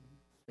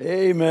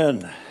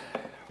Amen.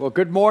 Well,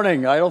 good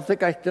morning.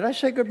 Did I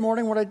say good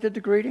morning when I did the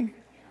greeting?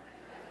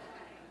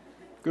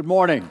 Good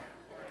morning.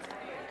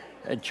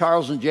 And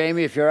Charles and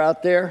Jamie, if you're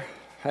out there,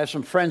 I have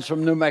some friends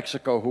from New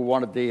Mexico who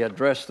wanted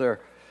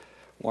to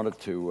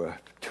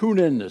tune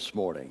in this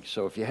morning.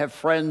 So if you have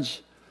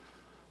friends,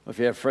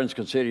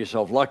 consider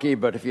yourself lucky.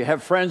 But if you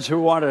have friends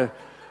who want to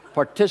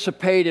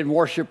participate in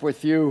worship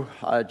with you,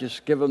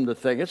 just give them the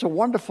thing. It's a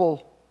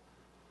wonderful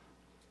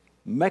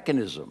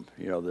mechanism,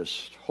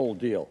 this whole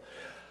deal.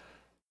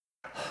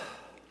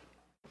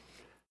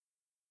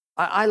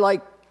 I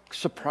like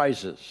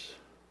surprises.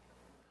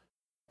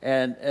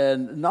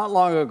 And not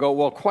long ago,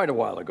 well, quite a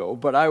while ago,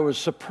 but I was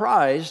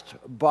surprised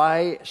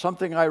by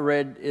something I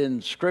read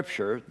in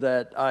Scripture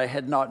that I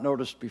had not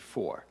noticed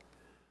before.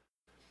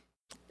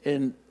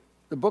 In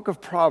the book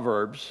of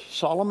Proverbs,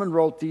 Solomon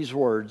wrote these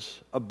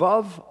words,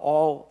 above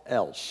all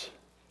else.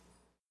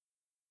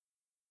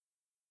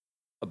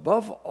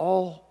 Above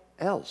all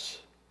else.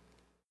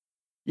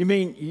 You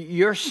mean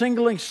you're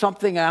singling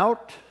something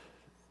out?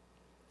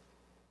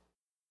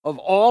 Of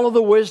all of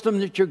the wisdom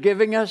that you're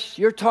giving us,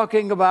 you're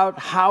talking about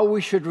how we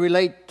should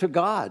relate to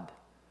God.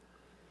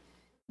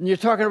 And you're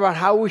talking about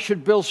how we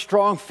should build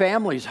strong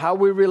families, how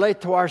we relate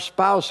to our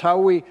spouse, how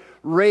we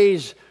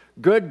raise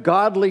good,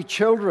 godly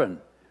children.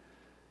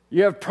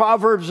 You have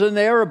Proverbs in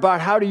there about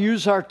how to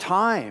use our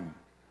time,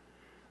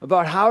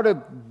 about how to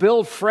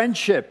build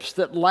friendships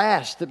that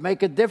last, that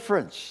make a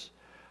difference,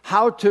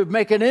 how to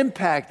make an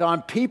impact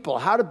on people,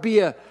 how to be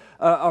a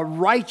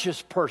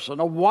righteous person,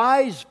 a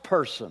wise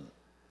person.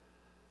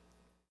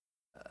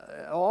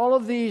 All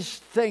of these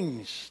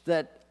things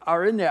that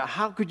are in there,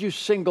 how could you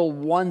single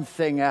one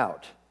thing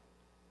out?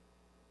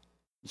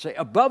 And say,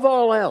 above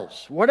all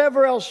else,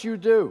 whatever else you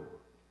do.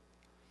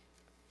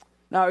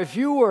 Now, if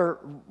you were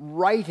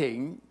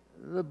writing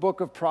the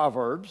book of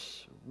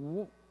Proverbs,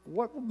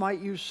 what might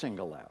you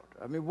single out?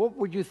 I mean, what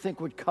would you think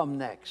would come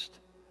next?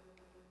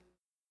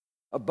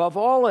 Above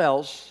all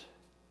else,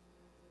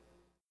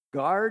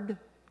 guard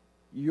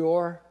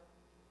your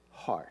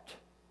heart.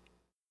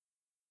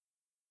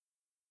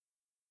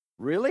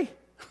 Really?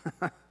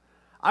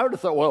 I would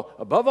have thought, well,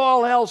 above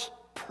all else,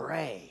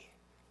 pray.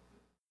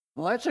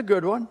 Well, that's a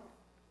good one.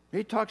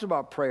 He talks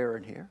about prayer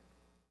in here.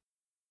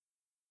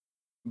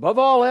 Above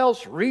all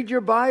else, read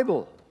your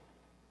Bible.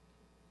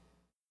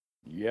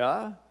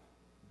 Yeah,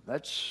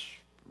 that's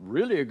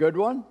really a good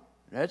one.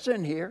 That's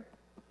in here.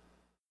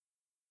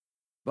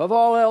 Above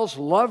all else,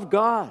 love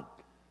God.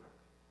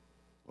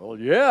 Well,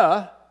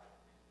 yeah,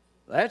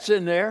 that's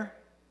in there.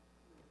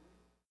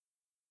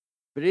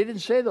 But he didn't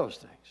say those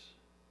things.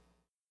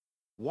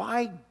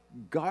 Why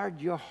guard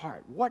your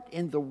heart? What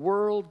in the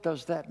world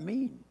does that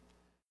mean?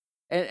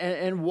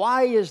 And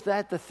why is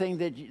that the thing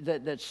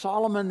that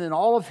Solomon in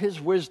all of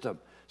his wisdom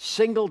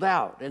singled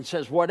out and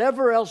says,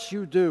 whatever else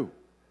you do,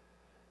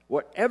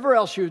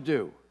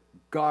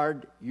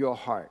 guard your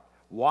heart.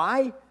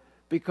 Why?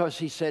 Because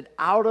he said,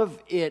 out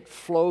of it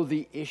flow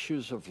the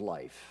issues of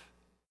life.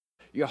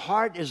 Your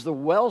heart is the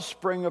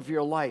wellspring of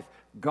your life.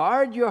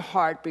 Guard your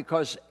heart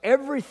because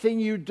everything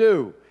you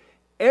do,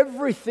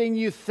 everything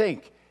you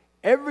think,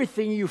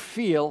 everything you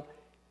feel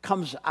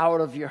comes out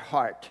of your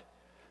heart.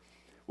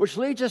 Which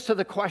leads us to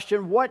the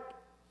question, what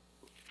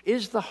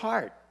is the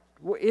heart?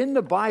 In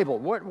the Bible,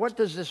 what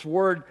does this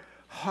word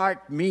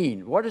heart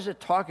mean? What is it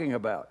talking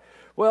about?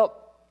 Well,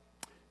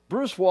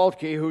 Bruce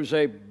Waltke, who's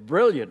a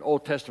brilliant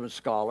Old Testament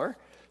scholar,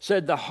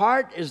 said the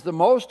heart is the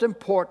most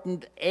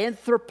important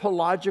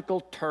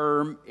anthropological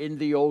term in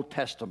the Old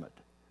Testament.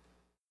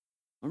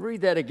 I'll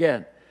read that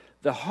again.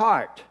 The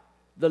heart,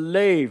 the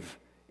lave,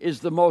 is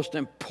the most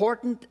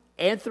important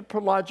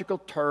anthropological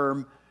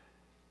term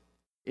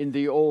in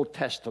the Old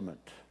Testament.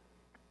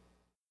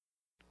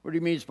 What he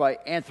means by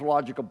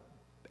anthropological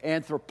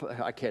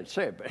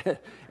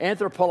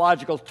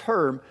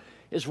term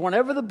is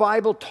whenever the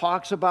Bible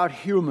talks about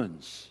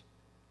humans,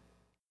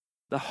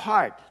 the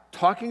heart,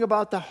 talking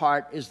about the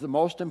heart is the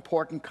most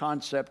important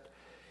concept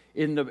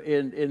in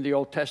the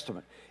Old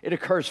Testament. It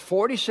occurs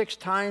 46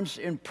 times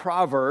in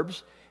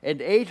Proverbs and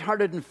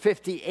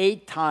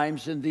 858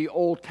 times in the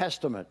Old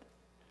Testament.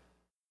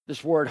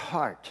 This word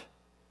heart.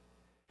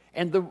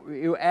 And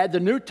you add the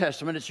New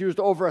Testament, it's used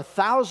over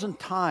 1,000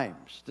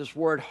 times, this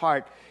word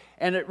heart,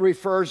 and it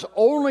refers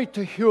only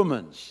to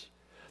humans.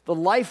 The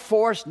life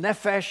force,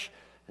 nephesh,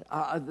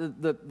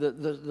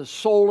 the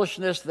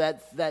soulishness,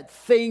 that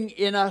thing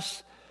in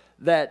us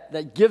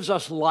that gives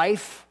us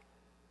life,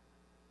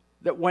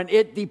 that when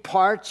it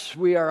departs,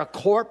 we are a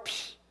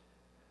corpse.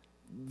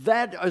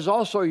 That is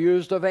also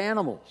used of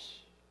animals.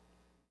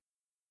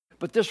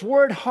 But this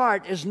word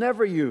heart is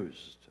never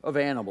used of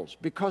animals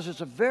because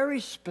it's a very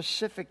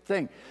specific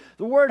thing.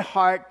 The word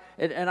heart,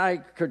 and I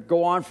could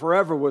go on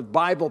forever with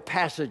Bible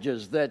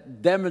passages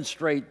that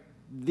demonstrate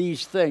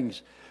these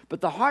things, but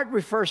the heart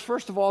refers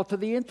first of all to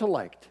the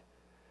intellect,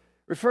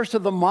 refers to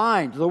the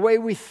mind, the way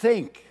we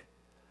think,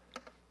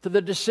 to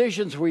the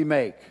decisions we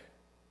make.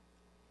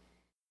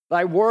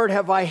 Thy word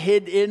have I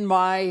hid in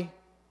my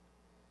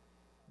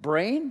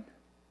brain?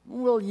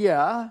 Well,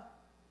 yeah.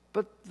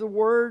 but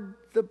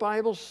the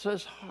Bible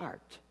says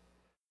heart.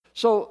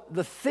 So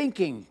the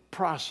thinking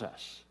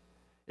process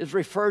is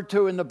referred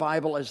to in the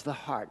Bible as the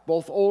heart,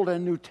 both Old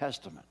and New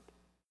Testament.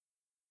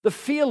 The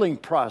feeling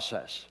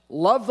process,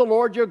 love the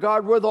Lord your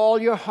God with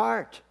all your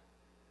heart.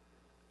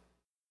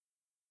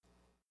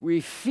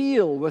 We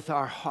feel with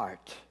our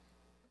heart.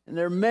 And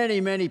there are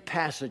many, many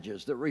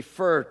passages that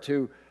refer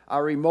to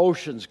our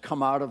emotions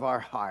come out of our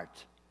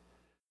heart.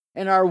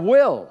 And our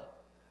will,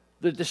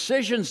 the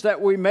decisions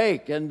that we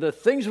make and the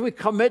things we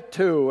commit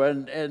to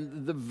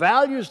and the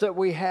values that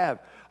we have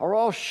are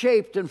all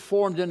shaped and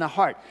formed in the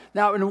heart.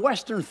 Now, in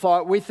Western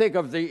thought, we think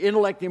of the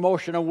intellect,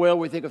 emotion, and will.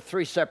 We think of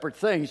three separate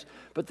things.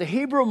 But the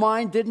Hebrew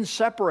mind didn't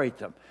separate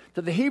them.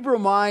 To the Hebrew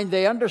mind,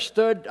 they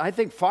understood, I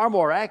think far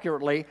more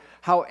accurately,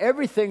 how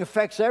everything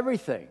affects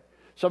everything.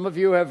 Some of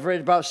you have read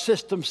about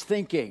systems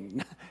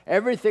thinking.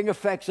 Everything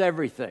affects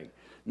everything.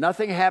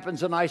 Nothing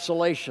happens in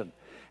isolation.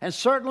 And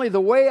certainly the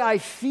way I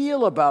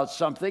feel about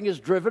something is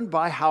driven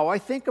by how I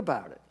think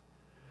about it,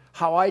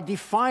 how I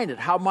define it,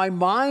 how my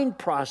mind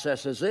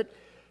processes it,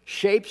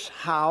 shapes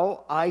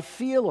how I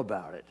feel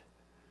about it.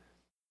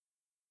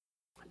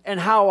 And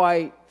how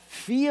I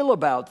feel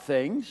about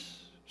things,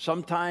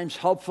 sometimes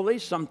helpfully,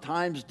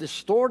 sometimes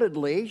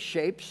distortedly,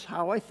 shapes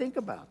how I think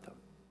about them.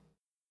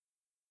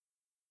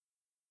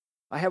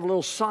 I have a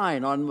little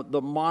sign on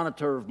the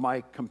monitor of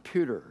my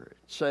computer.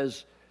 It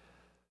says,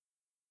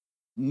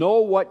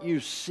 "Know what you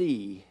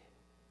see,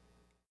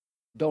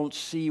 don't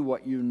see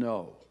what you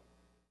know."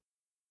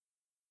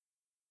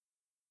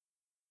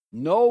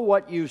 Know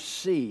what you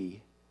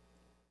see,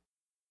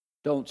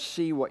 don't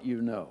see what you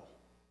know.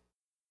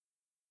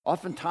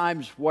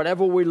 Oftentimes,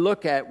 whatever we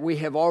look at, we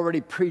have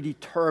already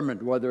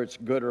predetermined whether it's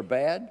good or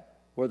bad,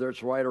 whether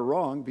it's right or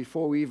wrong,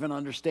 before we even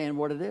understand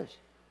what it is.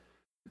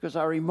 Because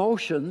our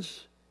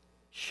emotions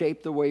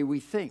shape the way we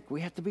think.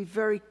 We have to be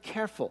very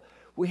careful.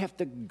 We have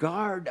to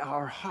guard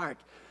our heart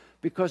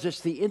because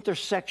it's the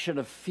intersection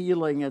of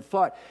feeling and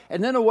thought.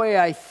 And then the way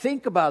I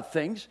think about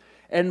things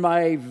and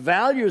my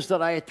values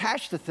that I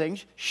attach to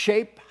things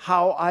shape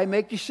how I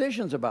make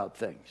decisions about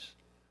things.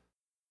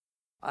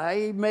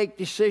 I make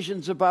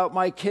decisions about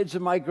my kids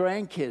and my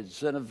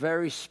grandkids in a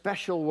very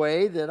special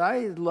way that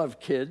I love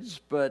kids,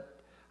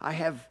 but I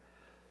have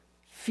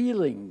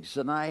feelings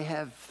and I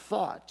have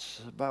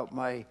thoughts about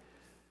my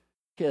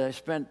kid. I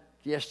spent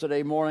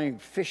yesterday morning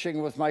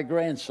fishing with my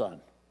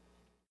grandson.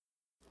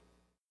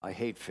 I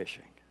hate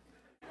fishing.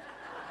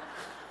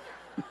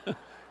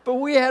 But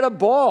we had a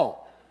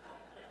ball.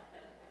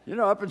 You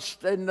know, up in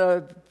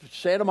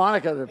Santa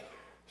Monica, the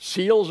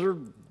seals are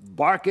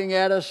barking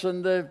at us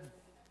and the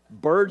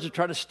birds are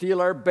trying to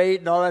steal our bait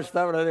and all that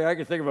stuff. And I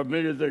can think of a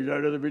million things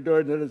I'd rather be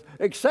doing than this.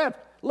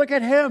 Except, look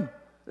at him.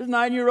 This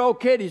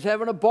 9-year-old kid, he's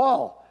having a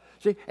ball.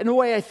 See, and the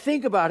way I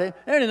think about it,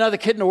 there ain't another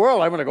kid in the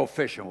world I'm going to go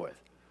fishing with.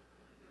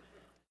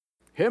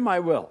 Him I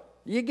will.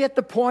 You get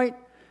the point?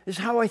 This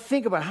is how I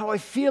think about it, how I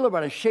feel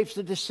about it, shapes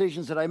the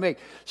decisions that I make.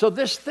 So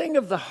this thing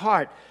of the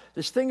heart,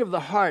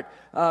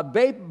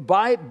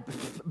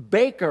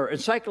 Baker,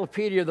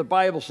 Encyclopedia of the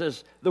Bible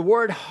says, the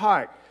word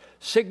heart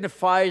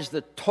signifies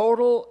the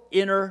total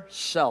inner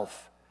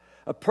self,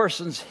 a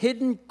person's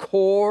hidden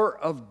core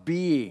of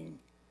being.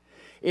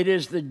 It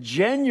is the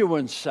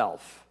genuine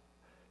self,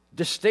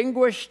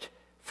 distinguished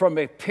from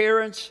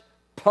appearance,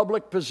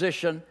 public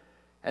position,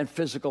 and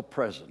physical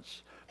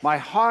presence. My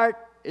heart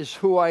is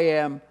who I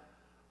am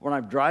when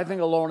I'm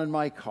driving alone in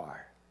my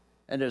car,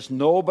 and there's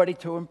nobody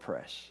to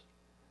impress,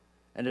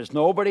 and there's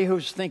nobody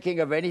who's thinking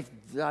of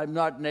I'm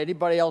not in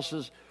anybody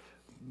else's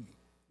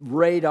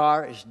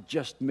radar, it's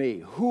just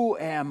me. Who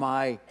am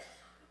I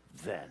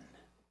then?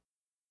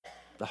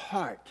 The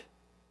heart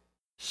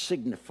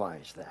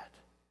signifies that.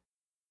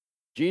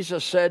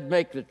 Jesus said,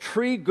 make the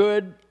tree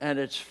good and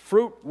its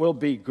fruit will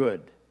be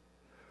good.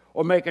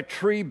 Or make a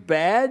tree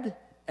bad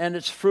and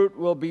its fruit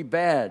will be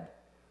bad.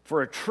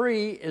 For a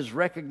tree is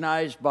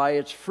recognized by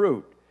its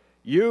fruit.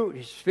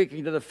 You,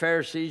 speaking to the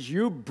Pharisees,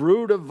 you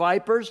brood of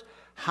vipers,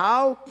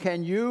 how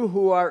can you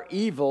who are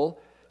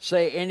evil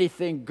say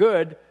anything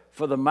good?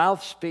 For the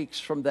mouth speaks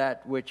from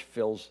that which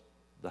fills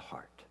the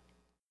heart.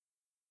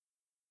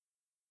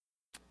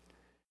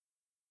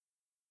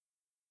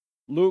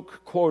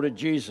 Luke quoted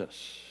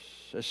Jesus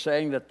as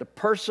saying that the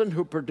person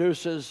who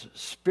produces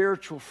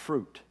spiritual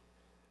fruit,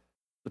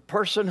 the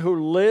person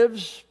who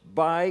lives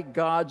by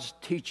God's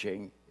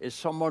teaching, is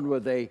someone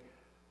with a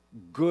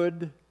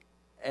good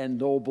and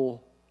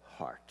noble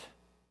heart.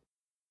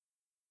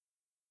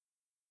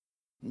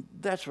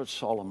 That's what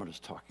Solomon is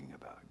talking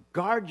about.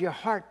 Guard your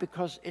heart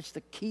because it's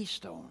the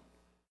keystone.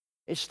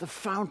 It's the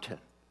fountain.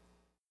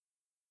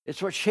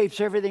 It's what shapes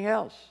everything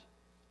else.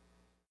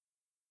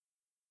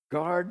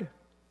 Guard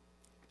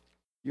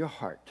your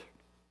heart.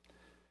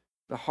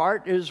 The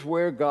heart is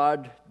where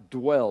God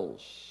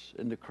dwells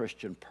in the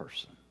Christian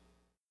person.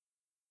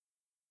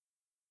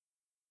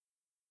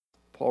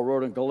 Paul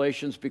wrote in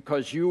Galatians,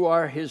 because you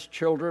are his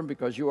children,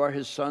 because you are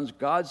his sons,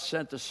 God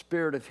sent the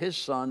Spirit of his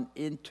Son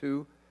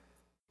into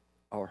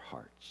our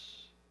hearts.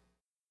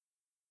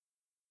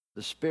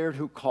 The Spirit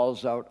who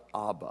calls out,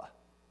 Abba,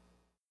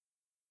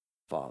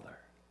 Father.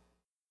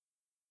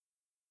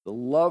 The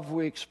love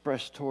we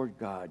express toward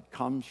God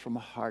comes from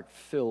a heart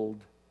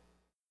filled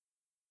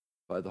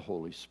by the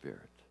Holy Spirit.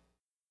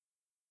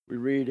 We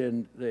read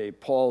in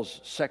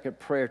Paul's second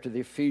prayer to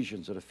the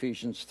Ephesians in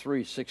Ephesians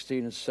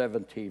 3:16 and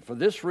 17. For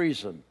this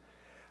reason,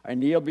 I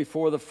kneel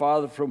before the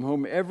Father, from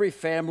whom every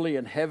family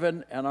in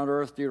heaven and on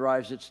earth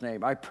derives its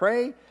name. I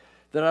pray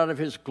that out of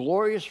his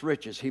glorious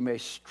riches he may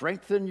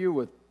strengthen you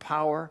with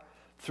power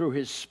through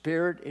his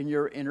Spirit in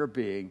your inner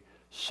being,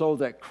 so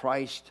that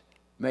Christ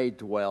may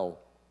dwell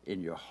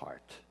in your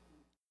heart.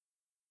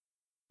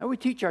 And we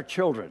teach our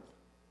children,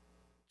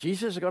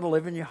 Jesus is going to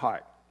live in your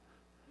heart.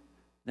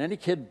 And any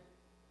kid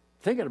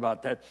thinking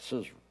about that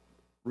says,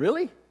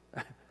 really?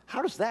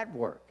 How does that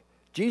work?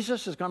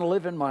 Jesus is going to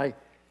live in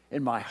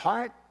my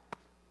heart?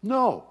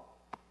 No.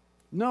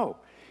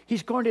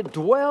 He's going to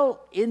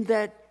dwell in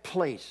that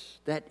place,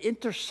 that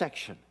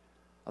intersection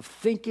of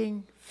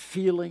thinking,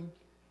 feeling,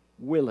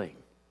 willing,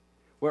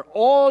 where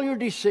all your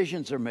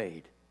decisions are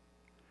made,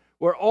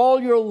 where all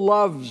your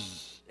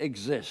loves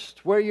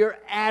exist, where your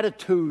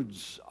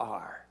attitudes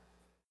are,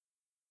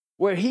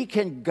 where he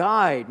can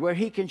guide, where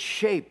he can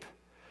shape.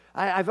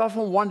 I've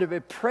often wondered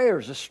if prayer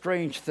is a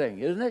strange thing,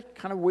 isn't it?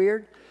 Kind of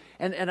weird.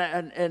 And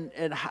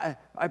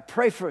I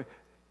pray for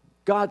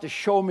God to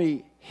show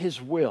me his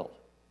will.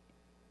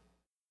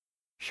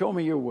 Show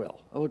me your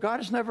will. Well, God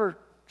has never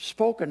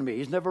spoken to me.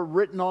 He's never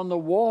written on the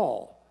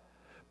wall.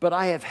 But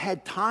I have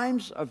had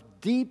times of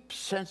deep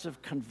sense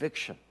of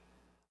conviction,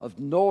 of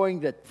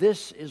knowing that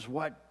this is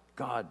what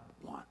God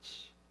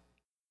wants.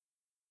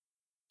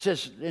 It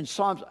says in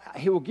Psalms,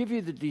 he will give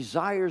you the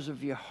desires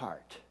of your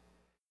heart.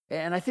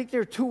 And I think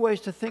there are two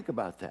ways to think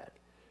about that.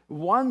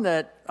 One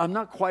that I'm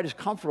not quite as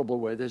comfortable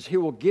with is he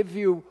will give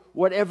you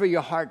whatever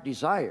your heart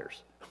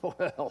desires.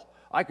 Well,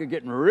 I could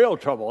get in real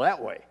trouble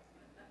that way.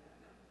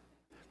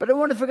 But I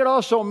wonder if it could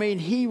also mean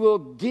he will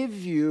give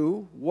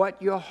you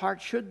what your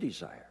heart should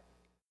desire.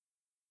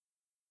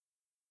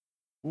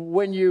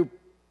 When you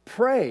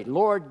pray,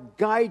 Lord,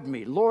 guide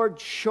me, Lord,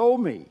 show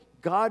me,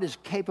 God is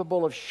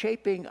capable of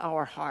shaping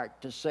our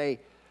heart to say,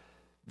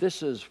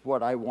 this is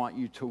what I want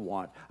you to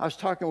want. I was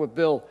talking with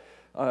Bill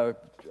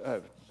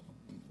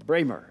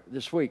Bramer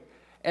this week,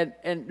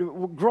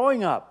 and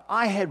growing up,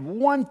 I had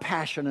one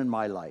passion in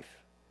my life.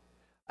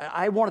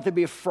 I wanted to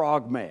be a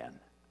frogman.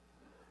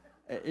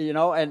 You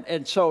know,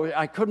 and so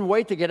I couldn't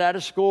wait to get out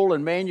of school.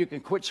 In Maine, you can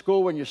quit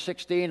school when you're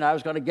 16. I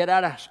was going to get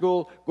out of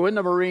school, go in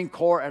the Marine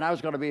Corps, and I was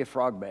going to be a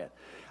frogman.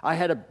 I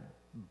had a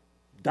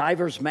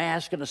diver's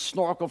mask and a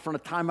snorkel from the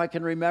time I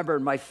can remember.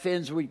 And my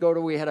fins, we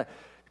had a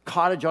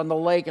cottage on the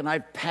lake, and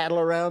I'd paddle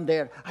around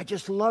there. I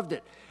just loved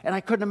it. And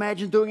I couldn't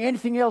imagine doing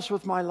anything else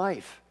with my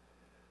life.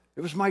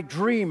 It was my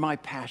dream, my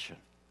passion.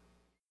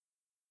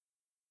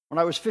 When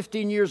I was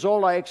 15 years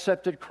old, I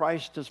accepted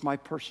Christ as my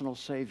personal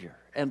Savior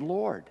and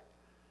Lord.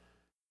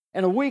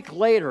 And a week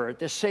later, at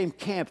this same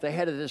camp, they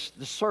had this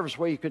service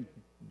where you could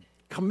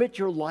commit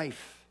your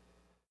life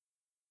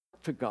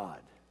to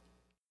God,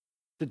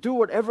 to do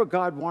whatever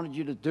God wanted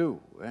you to do.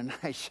 And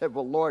I said,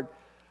 well, Lord,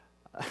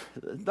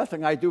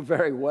 nothing I do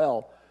very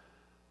well,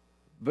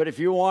 but if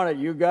you want it,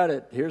 you got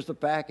it. Here's the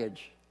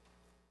package.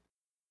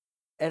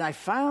 And I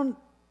found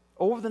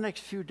over the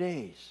next few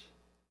days,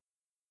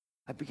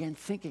 I began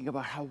thinking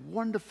about how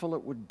wonderful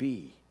it would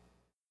be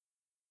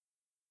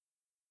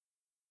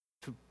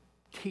to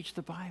teach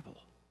the Bible.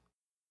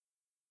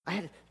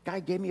 A guy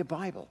gave me a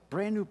Bible,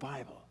 brand new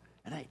Bible,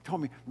 and he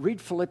told me, read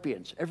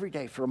Philippians every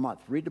day for a month.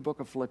 Read the book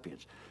of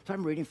Philippians. So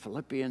I'm reading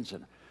Philippians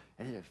and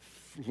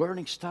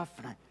learning stuff,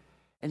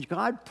 and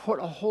God put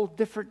a whole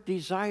different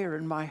desire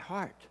in my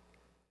heart.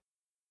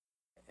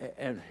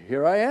 And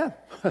here I am.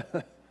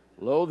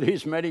 Lo,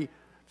 these many,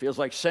 feels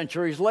like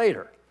centuries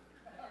later.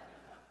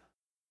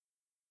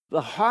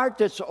 The heart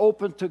that's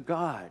open to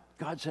God,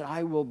 God said,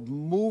 I will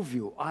move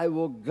you. I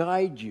will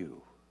guide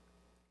you.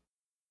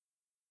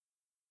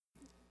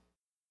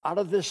 Out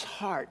of this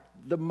heart,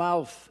 the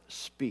mouth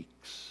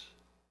speaks.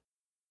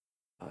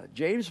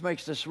 James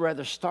makes this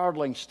rather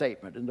startling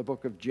statement in the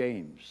book of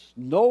James.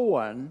 No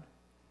one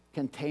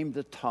can tame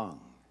the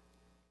tongue.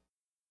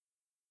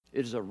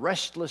 It is a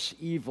restless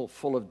evil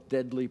full of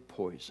deadly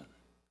poison.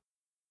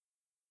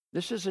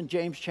 This is in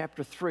James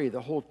chapter 3.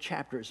 The whole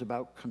chapter is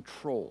about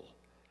control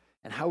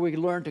and how we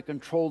learn to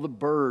control the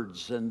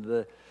birds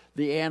and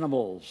the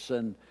animals.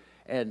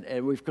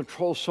 And we've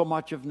controlled so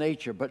much of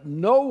nature, but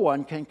no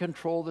one can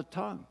control the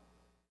tongue.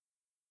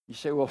 You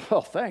say, well,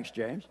 thanks,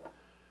 James.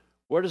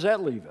 Where does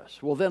that leave us?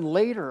 Well, then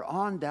later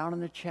on down in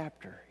the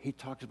chapter, he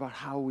talks about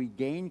how we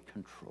gain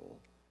control.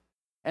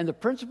 And the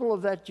principle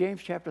of that,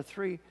 James chapter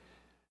 3,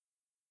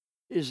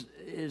 is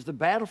the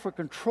battle for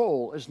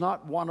control is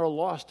not won or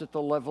lost at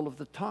the level of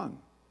the tongue.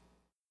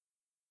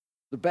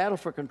 The battle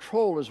for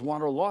control is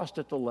won or lost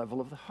at the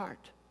level of the heart.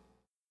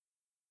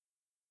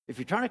 If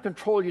you're trying to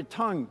control your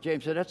tongue,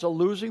 James said, that's a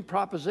losing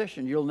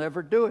proposition. You'll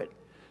never do it.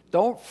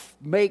 Don't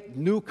make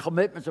new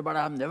commitments about,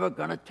 I'm never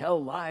going to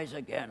tell lies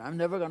again. I'm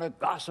never going to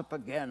gossip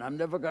again. I'm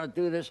never going to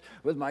do this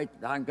with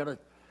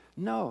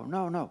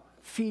No.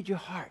 Feed your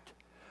heart.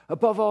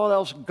 Above all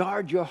else,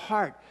 guard your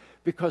heart,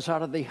 because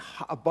out of the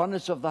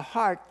abundance of the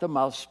heart, the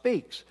mouth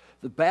speaks.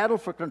 The battle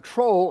for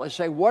control is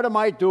saying, what am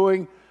I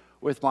doing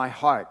with my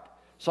heart?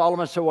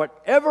 Solomon said,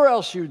 whatever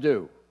else you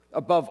do,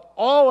 above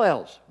all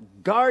else,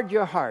 guard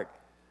your heart,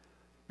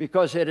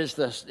 because it's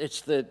the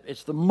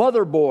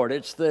motherboard,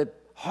 it's the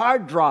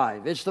hard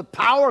drive, it's the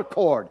power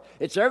cord,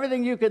 it's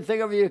everything you can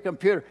think of in your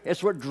computer.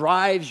 It's what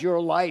drives your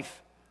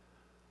life.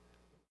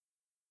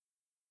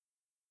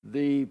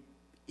 The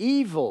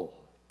evil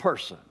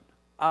person,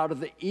 out of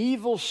the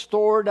evil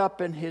stored up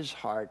in his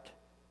heart,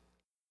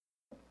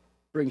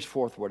 brings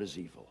forth what is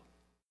evil.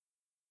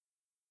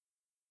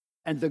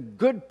 And the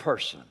good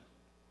person,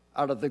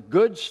 out of the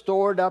good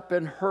stored up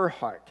in her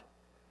heart,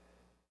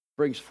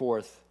 brings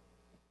forth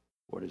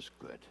what is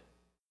good.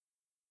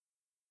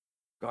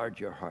 Guard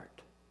your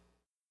heart.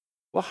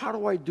 Well, how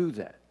do I do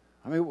that?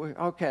 I mean,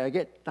 okay, I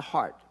get the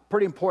heart.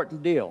 Pretty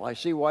important deal. I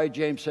see why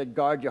James said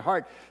guard your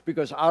heart,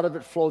 because out of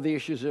it flow the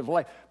issues of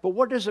life. But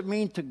what does it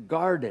mean to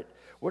guard it?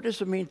 What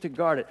does it mean to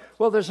guard it?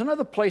 Well, there's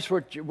another place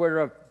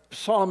where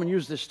Solomon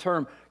used this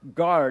term,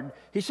 guard.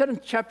 He said in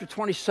chapter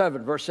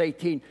 27, verse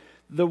 18,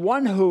 the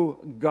one who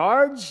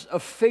guards a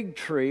fig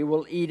tree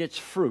will eat its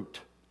fruit.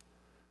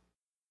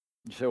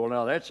 You say, well,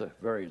 now that's a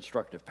very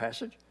instructive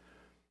passage.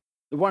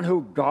 The one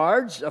who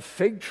guards a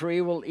fig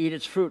tree will eat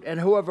its fruit, and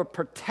whoever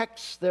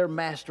protects their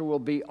master will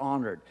be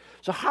honored.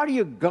 So how do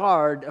you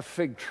guard a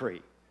fig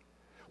tree?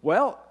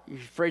 Well, you're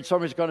afraid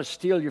somebody's going to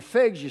steal your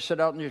figs. You sit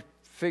out in your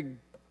fig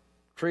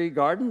tree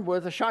garden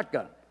with a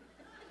shotgun.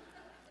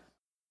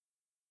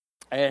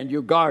 And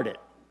you guard it.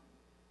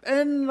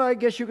 And I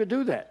guess you could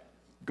do that.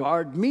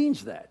 Guard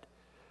means that.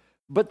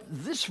 But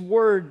this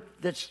word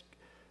that's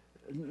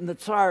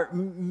Natsar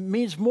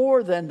means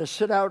more than to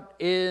sit out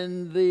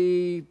in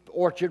the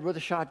orchard with a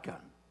shotgun.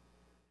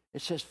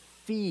 It says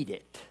feed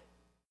it.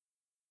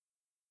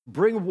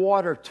 Bring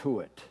water to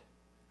it.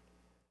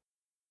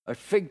 A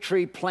fig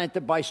tree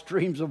planted by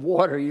streams of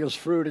water yields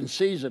fruit in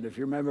season, if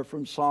you remember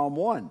from Psalm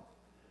 1.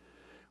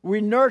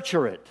 We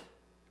nurture it.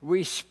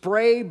 We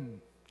spray,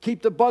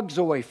 keep the bugs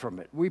away from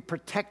it. We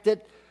protect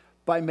it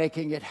by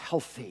making it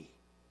healthy.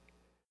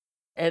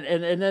 And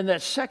then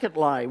that second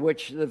line,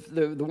 which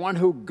the one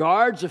who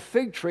guards a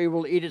fig tree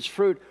will eat its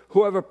fruit,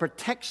 whoever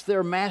protects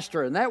their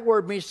master. And that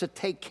word means to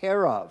take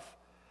care of,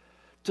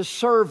 to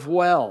serve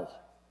well,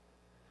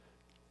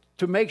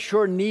 to make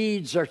sure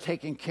needs are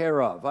taken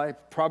care of. I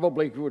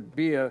probably would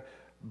be a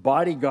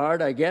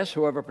bodyguard, I guess,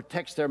 whoever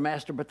protects their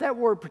master. But that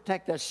word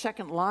protect, that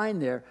second line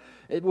there,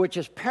 which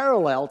is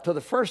parallel to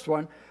the first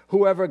one,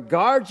 whoever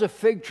guards a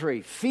fig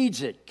tree,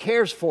 feeds it,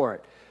 cares for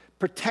it,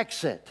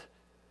 protects it,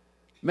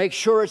 make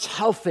sure it's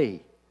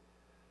healthy,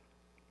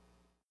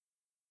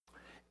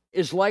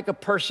 is like a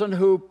person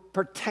who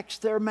protects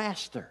their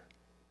master.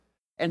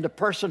 And the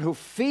person who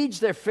feeds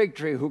their fig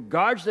tree, who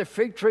guards their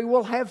fig tree,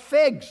 will have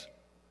figs.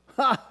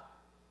 Ha!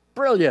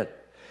 Brilliant.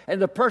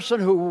 And the person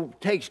who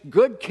takes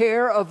good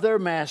care of their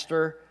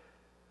master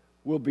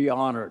will be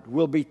honored,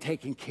 will be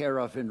taken care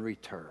of in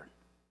return.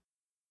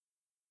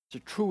 It's a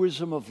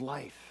truism of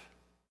life.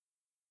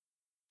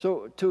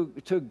 So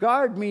to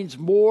guard means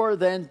more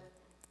than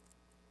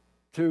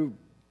to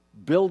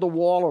build a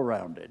wall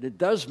around it. It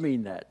does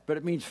mean that, but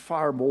it means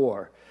far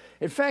more.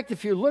 In fact,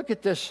 if you look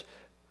at this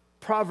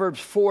Proverbs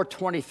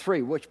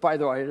 4:23, which, by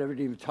the way, I didn't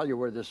even tell you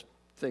where this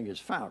thing is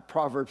found.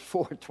 Proverbs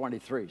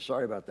 4:23.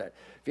 Sorry about that.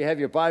 If you have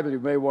your Bible, you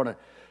may want to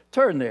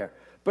turn there.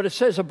 But it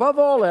says, above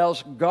all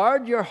else,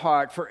 guard your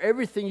heart, for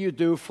everything you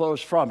do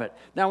flows from it.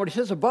 Now, when he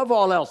says above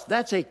all else,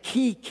 that's a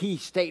key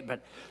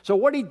statement. So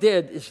what he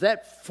did is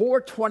that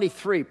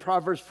 4:23,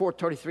 Proverbs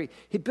 4:23,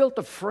 he built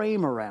a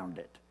frame around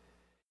it.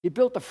 He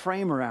built a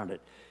frame around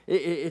it.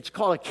 It's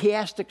called a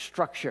chiastic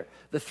structure.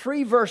 The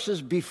three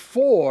verses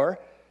before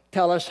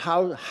tell us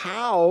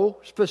how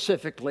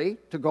specifically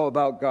to go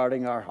about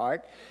guarding our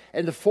heart.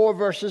 And the four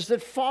verses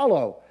that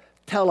follow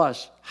tell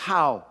us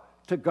how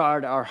to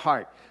guard our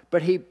heart.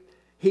 But he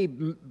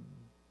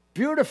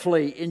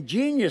beautifully,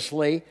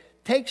 ingeniously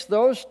takes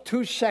those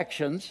two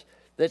sections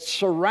that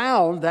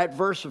surround that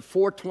verse of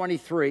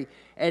 4:23,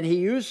 and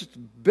he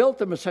built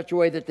them in such a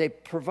way that they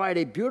provide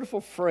a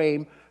beautiful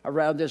frame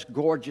around this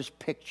gorgeous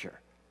picture.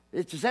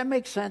 Does that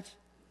make sense?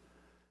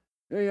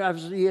 I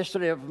was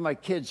yesterday with my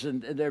kids,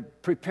 and they're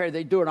prepared.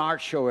 They do an art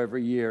show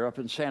every year up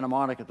in Santa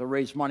Monica to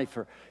raise money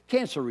for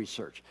cancer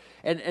research.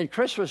 And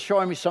Chris was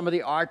showing me some of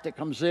the art that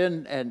comes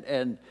in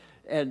and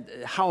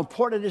how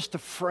important it is to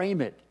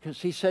frame it.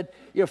 Because he said,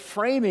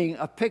 framing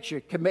a picture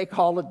can make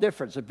all the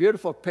difference. A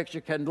beautiful picture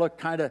can look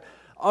kind of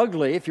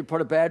ugly if you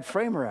put a bad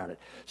frame around it.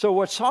 So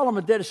what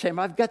Solomon did is say,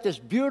 I've got this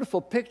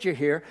beautiful picture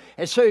here,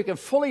 and so you can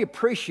fully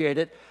appreciate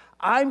it,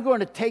 I'm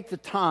going to take the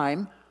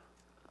time,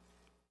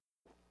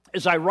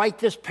 as I write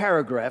this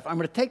paragraph, I'm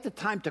going to take the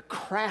time to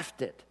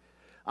craft it.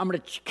 I'm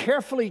going to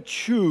carefully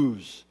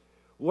choose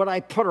what I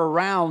put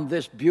around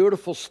this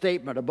beautiful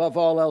statement, above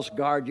all else,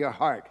 guard your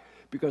heart.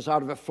 because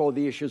out of it flow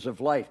the issues of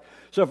life.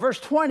 So verse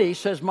 20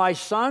 says, my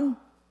son,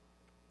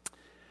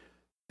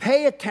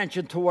 pay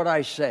attention to what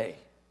I say.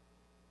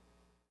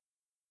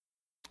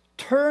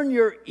 Turn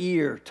your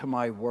ear to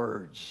my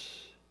words.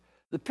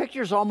 The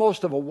picture is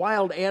almost of a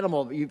wild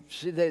animal. You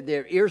see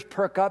their ears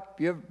perk up.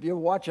 You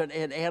watch an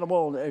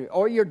animal,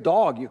 or your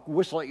dog. You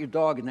whistle at your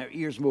dog and their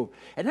ears move.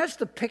 And that's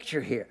the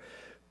picture here.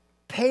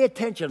 Pay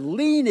attention.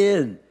 Lean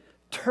in.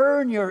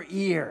 Turn your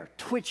ear.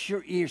 Twitch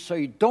your ear so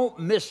you don't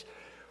miss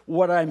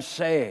what I'm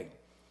saying.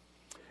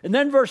 And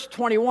then verse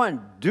 21,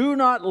 do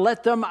not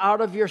let them out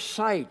of your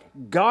sight.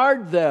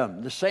 Guard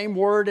them. The same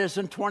word as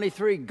in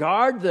 23.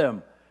 Guard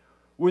them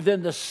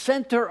within the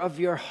center of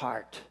your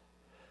heart.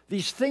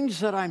 These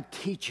things that I'm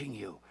teaching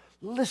you,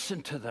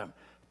 listen to them.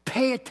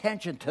 Pay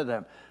attention to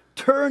them.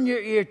 Turn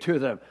your ear to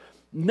them.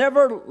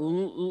 Never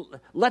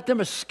let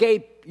them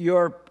escape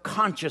your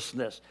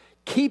consciousness.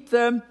 Keep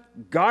them,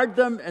 guard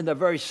them in the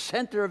very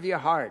center of your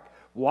heart.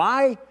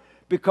 Why?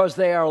 Because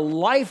they are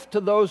life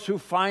to those who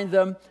find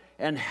them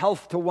and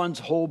health to one's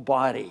whole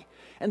body.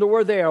 And the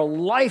word they are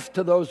life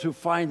to those who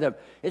find them.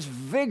 It's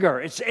vigor,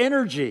 it's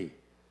energy.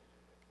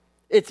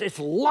 It's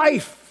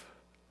life.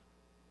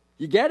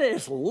 You get it?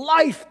 It's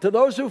life to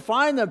those who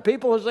find them.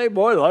 People who say,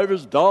 boy, life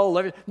is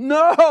dull.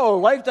 No,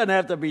 life doesn't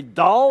have to be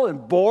dull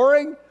and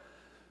boring.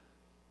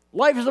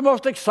 Life is the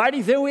most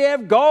exciting thing we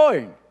have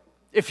going.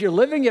 If you're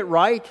living it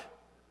right,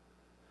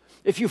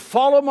 if you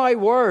follow my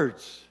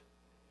words,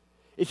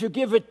 if you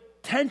give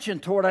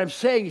attention to what I'm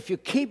saying, if you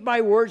keep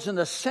my words in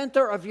the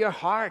center of your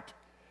heart,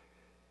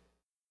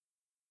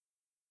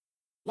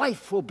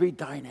 life will be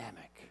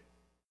dynamic.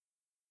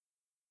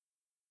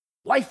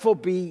 Life will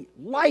be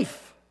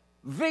life.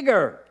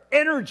 Vigor,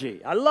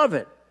 energy. I love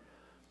it.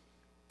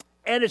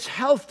 And it's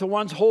health to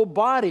one's whole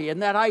body.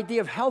 And that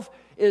idea of health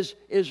is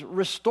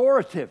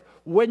restorative.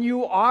 When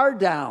you are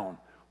down,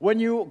 when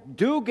you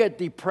do get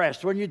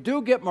depressed, when you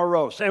do get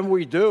morose, and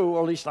we do,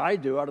 or at least I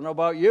do, I don't know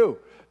about you.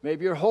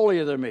 Maybe you're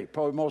holier than me.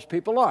 Probably most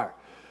people are.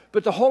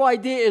 But the whole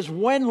idea is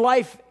when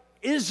life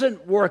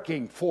isn't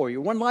working for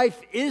you, when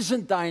life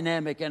isn't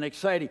dynamic and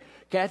exciting.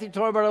 Kathy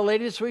told me about a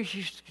lady this week.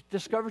 She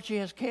discovered she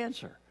has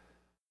cancer.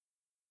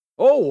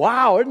 Oh,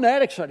 wow, isn't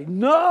that exciting?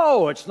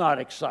 No, it's not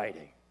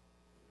exciting.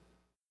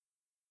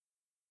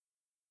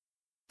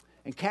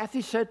 And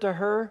Kathy said to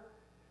her,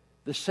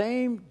 the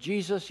same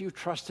Jesus you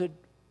trusted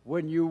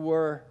when you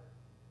were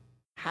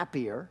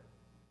happier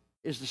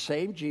is the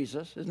same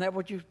Jesus. Isn't that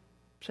what you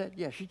said?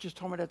 Yeah, she just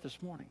told me that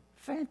this morning.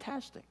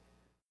 Fantastic.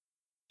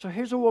 So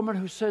here's a woman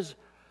who says,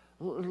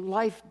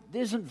 life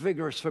isn't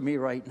vigorous for me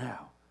right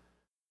now.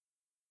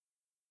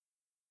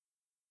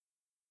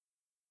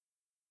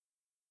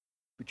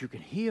 But you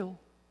can heal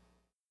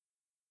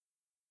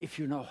if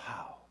you know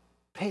how.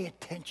 Pay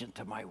attention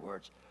to my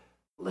words.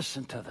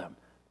 Listen to them.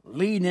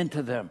 Lean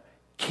into them.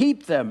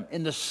 Keep them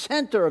in the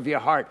center of your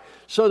heart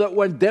so that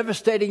when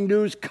devastating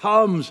news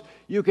comes,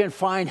 you can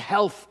find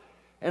health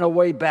and a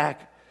way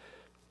back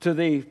to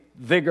the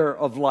vigor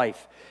of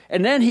life.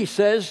 And then he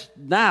says,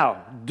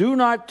 now, do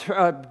not,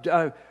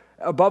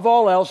 above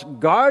all else,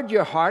 guard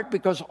your heart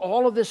because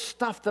all of this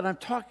stuff that I'm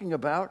talking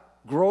about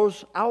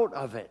grows out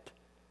of it.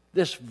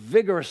 This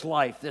vigorous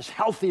life, this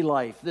healthy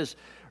life, this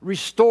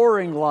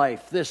restoring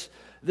life, this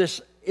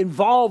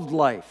involved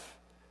life.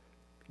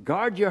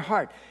 Guard your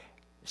heart.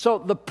 So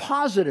the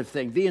positive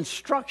thing, the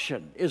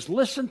instruction is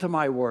listen to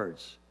my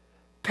words.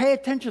 Pay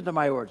attention to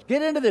my words.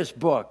 Get into this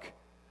book.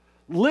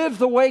 Live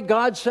the way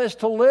God says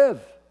to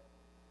live.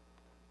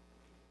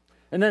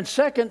 And then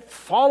second,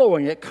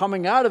 following it,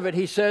 coming out of it,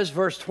 he says,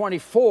 verse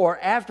 24,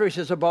 after he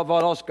says, above all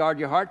else, guard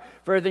your heart,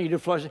 for everything you do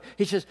flows.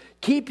 He says,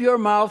 keep your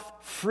mouth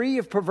free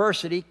of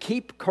perversity,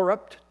 keep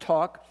corrupt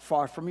talk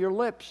far from your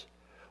lips.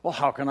 Well,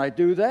 how can I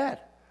do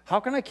that? How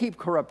can I keep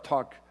corrupt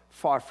talk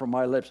far from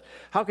my lips?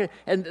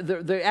 And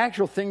the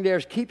actual thing there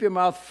is keep your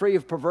mouth free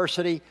of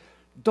perversity.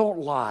 Don't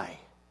lie.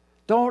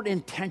 Don't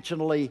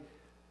intentionally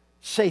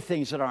say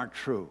things that aren't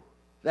true.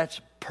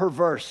 That's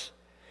perverse.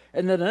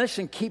 And then the next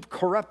thing, keep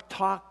corrupt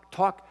talk.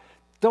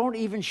 Don't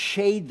even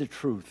shade the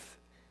truth.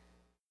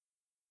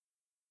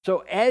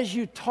 So as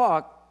you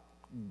talk,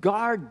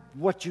 guard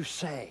what you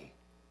say.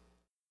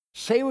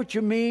 Say what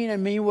you mean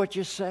and mean what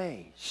you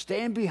say.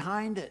 Stand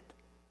behind it.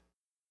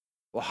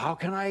 Well, how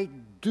can I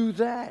do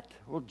that?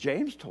 Well,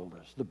 James told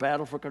us the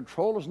battle for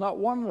control is not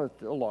won or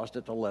lost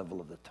at the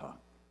level of the tongue.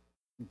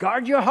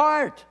 Guard your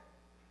heart,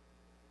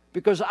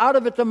 because out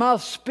of it the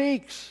mouth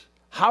speaks.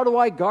 How do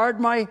I guard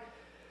my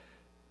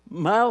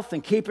mouth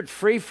and keep it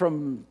free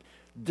from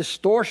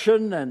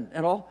distortion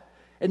and all?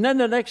 And then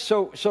the next,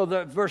 so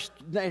the verse,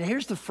 and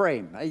here's the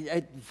frame.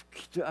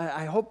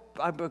 I hope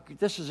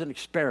this is an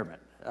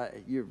experiment.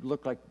 You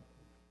look like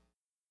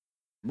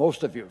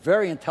most of you,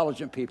 very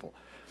intelligent people.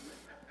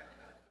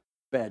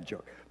 Bad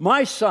joke.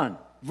 My son,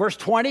 verse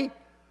 20,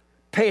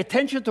 pay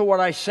attention to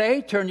what I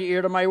say, turn your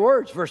ear to my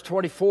words. Verse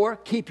 24,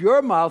 keep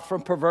your mouth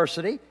from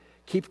perversity,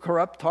 keep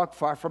corrupt talk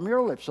far from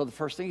your lips. So the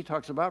first thing he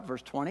talks about,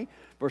 verse 20,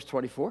 verse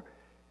 24,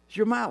 is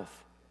your mouth.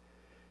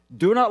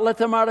 Do not let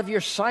them out of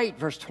your sight,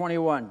 verse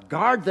 21.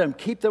 Guard them,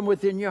 keep them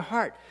within your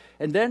heart.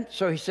 And then,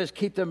 so he says,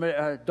 keep them,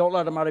 don't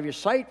let them out of your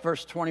sight,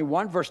 verse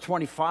 21. Verse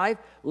 25,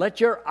 let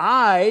your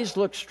eyes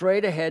look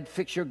straight ahead,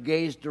 fix your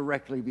gaze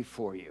directly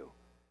before you.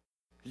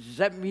 Does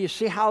that mean, you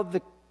see how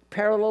the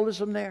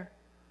parallelism there?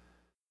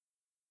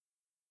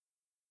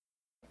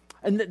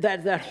 And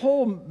that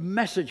whole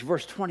message,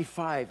 verse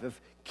 25, of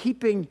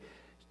keeping,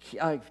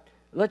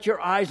 let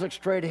your eyes look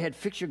straight ahead,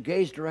 fix your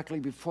gaze directly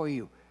before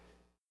you.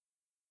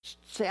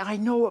 Say, I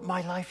know what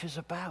my life is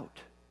about.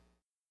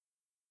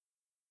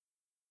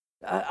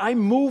 I'm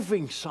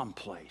moving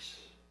someplace.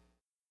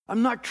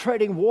 I'm not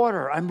treading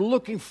water. I'm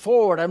looking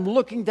forward. I'm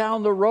looking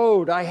down the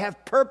road. I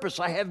have purpose.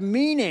 I have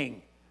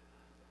meaning.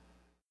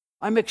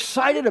 I'm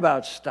excited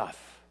about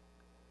stuff.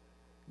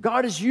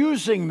 God is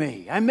using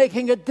me. I'm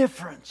making a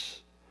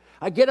difference.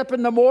 I get up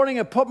in the morning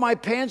and put my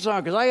pants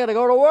on because I got to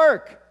go to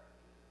work.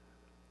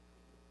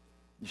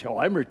 You say, oh,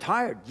 I'm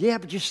retired. Yeah,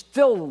 but you're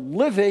still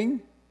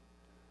living.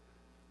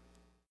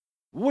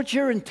 What's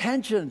your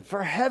intention,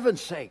 for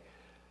heaven's sake?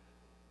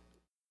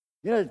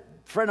 You know, a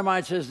friend of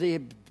mine says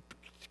he's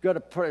got to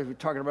put, we're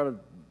talking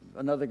about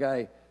another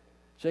guy,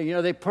 saying, you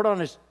know, they put on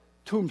his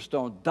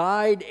tombstone,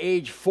 died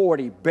age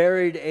 40,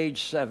 buried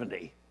age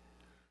 70.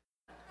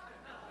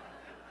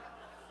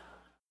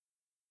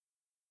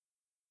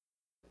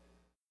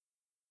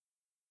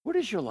 What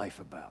is your life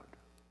about?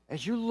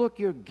 As you look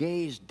your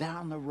gaze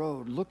down the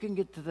road, looking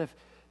into the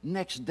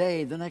next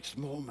day, the next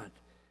moment,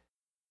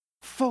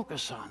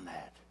 focus on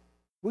that.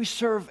 We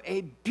serve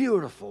a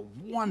beautiful,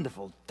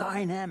 wonderful,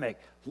 dynamic,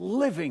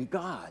 living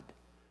God.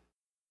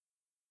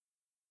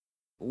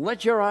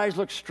 Let your eyes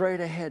look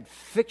straight ahead.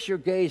 Fix your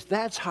gaze.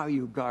 That's how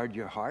you guard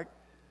your heart.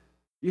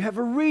 You have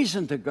a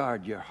reason to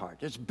guard your heart.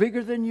 It's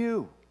bigger than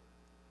you.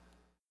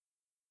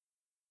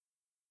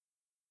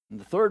 And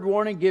the third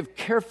warning, give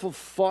careful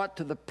thought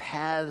to the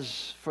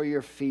paths for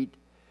your feet.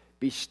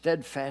 Be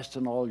steadfast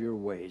in all your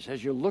ways.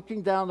 As you're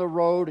looking down the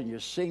road and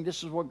you're seeing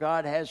this is what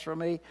God has for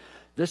me,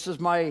 this is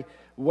my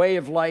way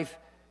of life,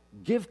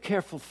 give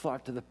careful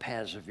thought to the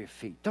paths of your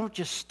feet. Don't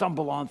just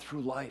stumble on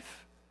through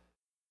life.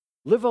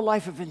 Live a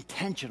life of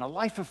intention, a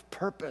life of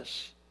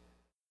purpose,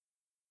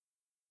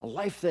 a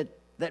life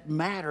that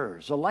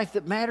matters, a life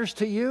that matters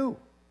to you.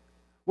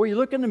 Where you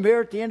look in the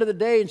mirror at the end of the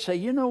day and say,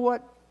 you know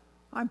what?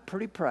 I'm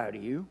pretty proud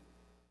of you.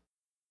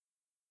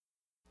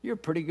 You're a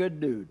pretty good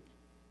dude.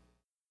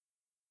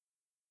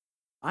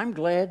 I'm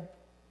glad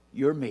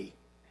you're me.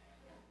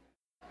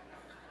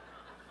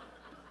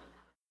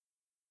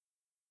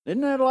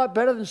 Isn't that a lot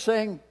better than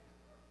saying,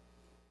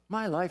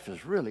 my life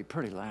is really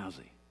pretty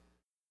lousy?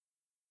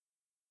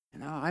 You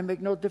know, I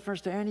make no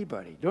difference to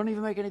anybody. Don't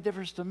even make any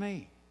difference to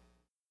me.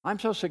 I'm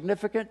so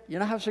significant. You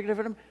know how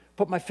significant I am?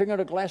 Put my finger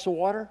in a glass of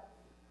water,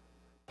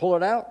 pull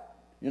it out.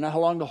 You know how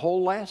long the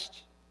hole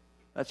lasts?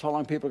 That's how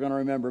long people are going to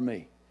remember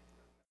me.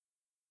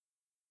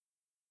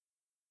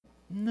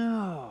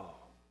 No.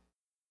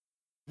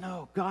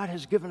 No, God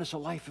has given us a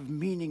life of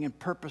meaning and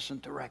purpose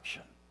and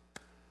direction.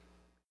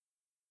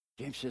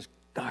 James says,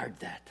 guard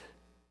that.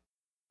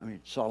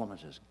 Solomon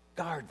says,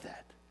 guard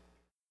that.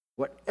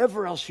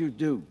 Whatever else you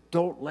do,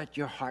 don't let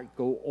your heart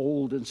go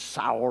old and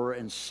sour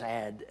and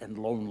sad and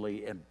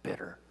lonely and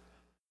bitter.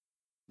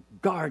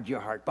 Guard your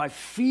heart by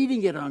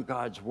feeding it on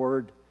God's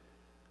word,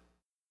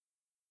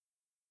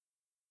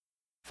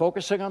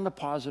 focusing on the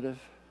positive,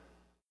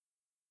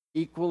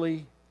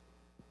 equally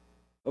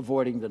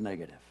avoiding the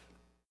negative.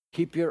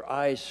 Keep your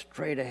eyes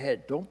straight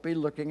ahead. Don't be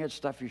looking at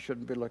stuff you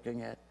shouldn't be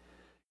looking at.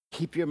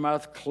 Keep your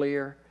mouth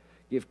clear.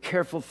 Give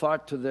careful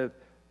thought to the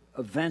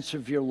events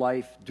of your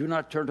life. Do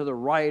not turn to the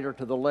right or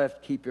to the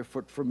left. Keep your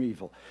foot from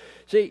evil.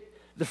 See,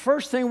 the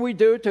first thing we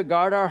do to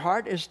guard our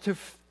heart is to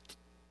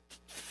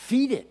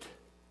feed it.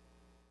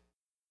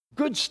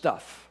 Good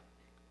stuff.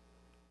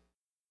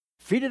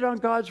 Feed it on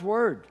God's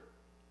word.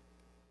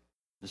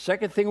 The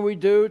second thing we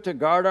do to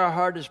guard our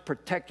heart is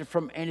protect it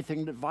from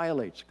anything that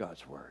violates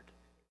God's word.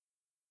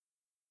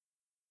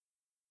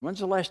 When's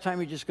the last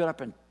time you just got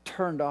up and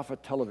turned off a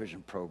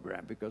television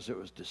program because it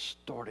was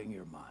distorting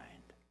your mind?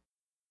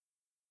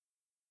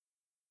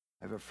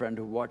 I have a friend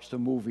who watched a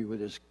movie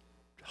with his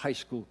high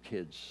school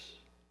kids.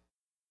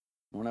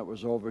 When it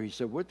was over, he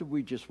said, what did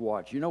we just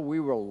watch? You know,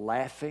 we were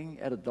laughing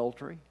at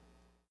adultery.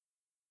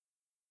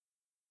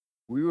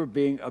 We were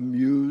being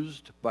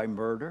amused by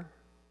murder.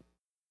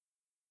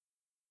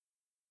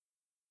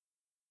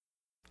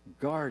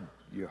 Guard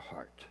your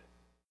heart.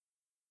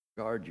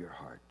 Guard your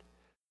heart.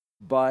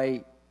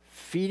 By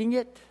feeding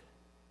it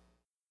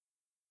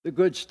the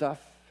good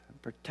stuff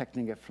and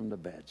protecting it from the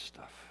bad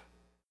stuff.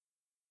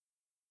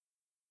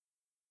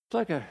 It's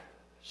like a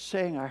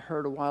saying I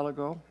heard a while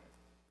ago.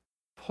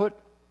 Put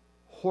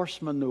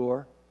horse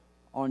manure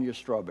on your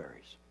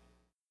strawberries.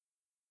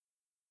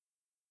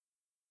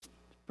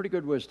 Pretty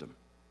good wisdom.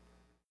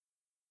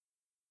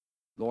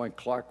 Lloyd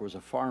Clark was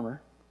a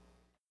farmer.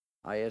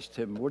 I asked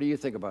him, what do you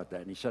think about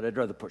that? And he said, I'd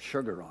rather put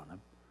sugar on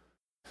them.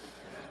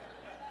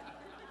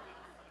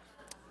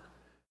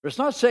 But it's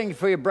not saying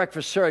for your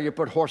breakfast cereal you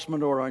put horse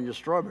manure on your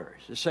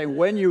strawberries. It's saying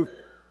when you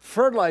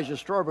fertilize your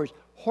strawberries.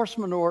 Horse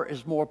manure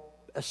is more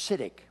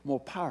acidic, more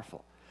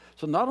powerful.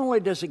 So not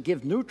only does it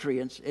give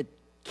nutrients, it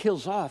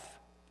kills off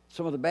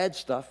some of the bad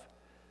stuff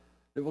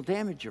that will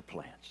damage your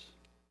plants.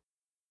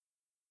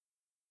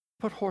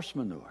 Put horse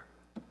manure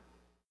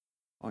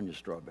on your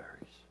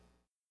strawberries.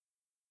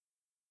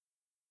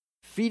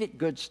 Feed it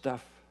good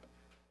stuff.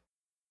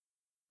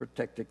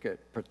 Protect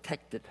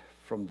it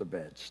from the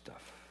bad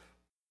stuff.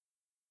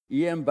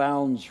 E.M.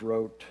 Bounds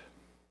wrote,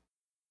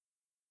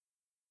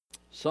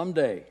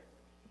 "Someday,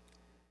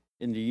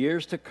 in the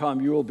years to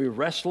come, you will be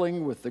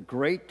wrestling with the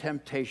great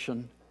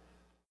temptation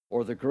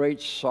or the great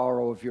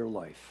sorrow of your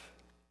life.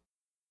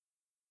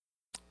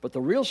 But the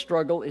real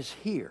struggle is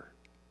here,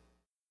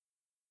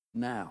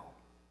 now.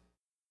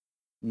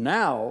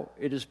 Now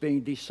it is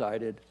being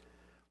decided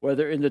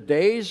whether in the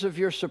days of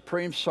your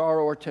supreme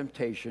sorrow or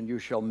temptation you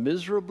shall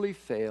miserably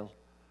fail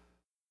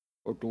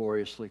or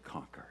gloriously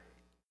conquer.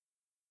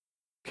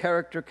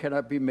 Character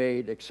cannot be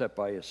made except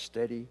by a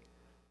steady,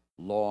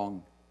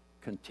 long,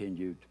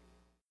 continued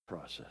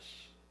process."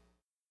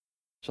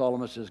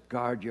 Solomon says,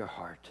 guard your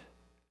heart,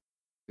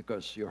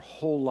 because your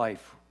whole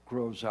life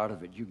grows out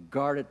of it. You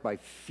guard it by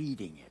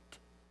feeding it.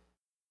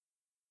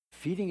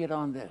 Feeding it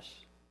on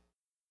this.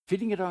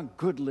 Feeding it on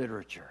good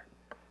literature.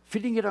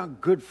 Feeding it on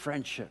good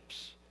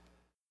friendships.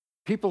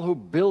 People who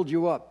build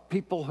you up.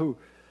 People who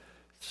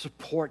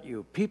support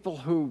you. People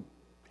who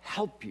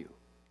help you,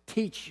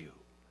 teach you.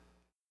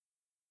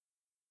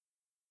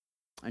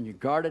 And you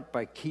guard it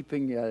by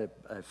keeping a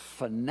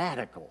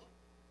fanatical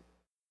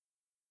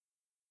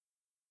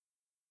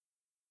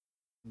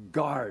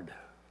guard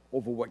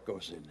over what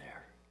goes in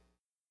there.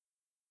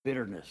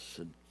 Bitterness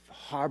and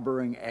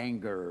harboring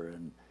anger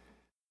and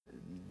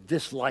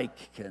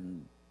dislike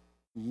and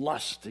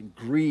lust and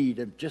greed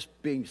and just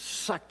being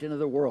sucked into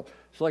the world.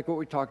 It's like what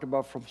we talked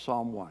about from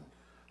Psalm 1.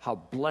 How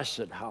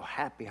blessed, how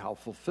happy, how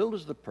fulfilled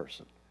is the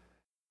person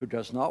who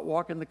does not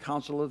walk in the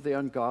counsel of the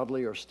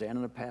ungodly or stand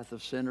in the path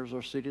of sinners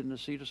or sit in the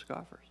seat of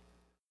scoffers.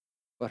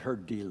 But her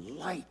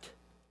delight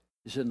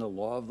is in the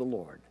law of the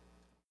Lord,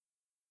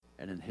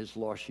 and in his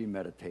law she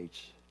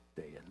meditates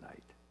day and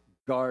night.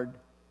 Guard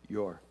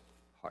your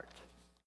heart.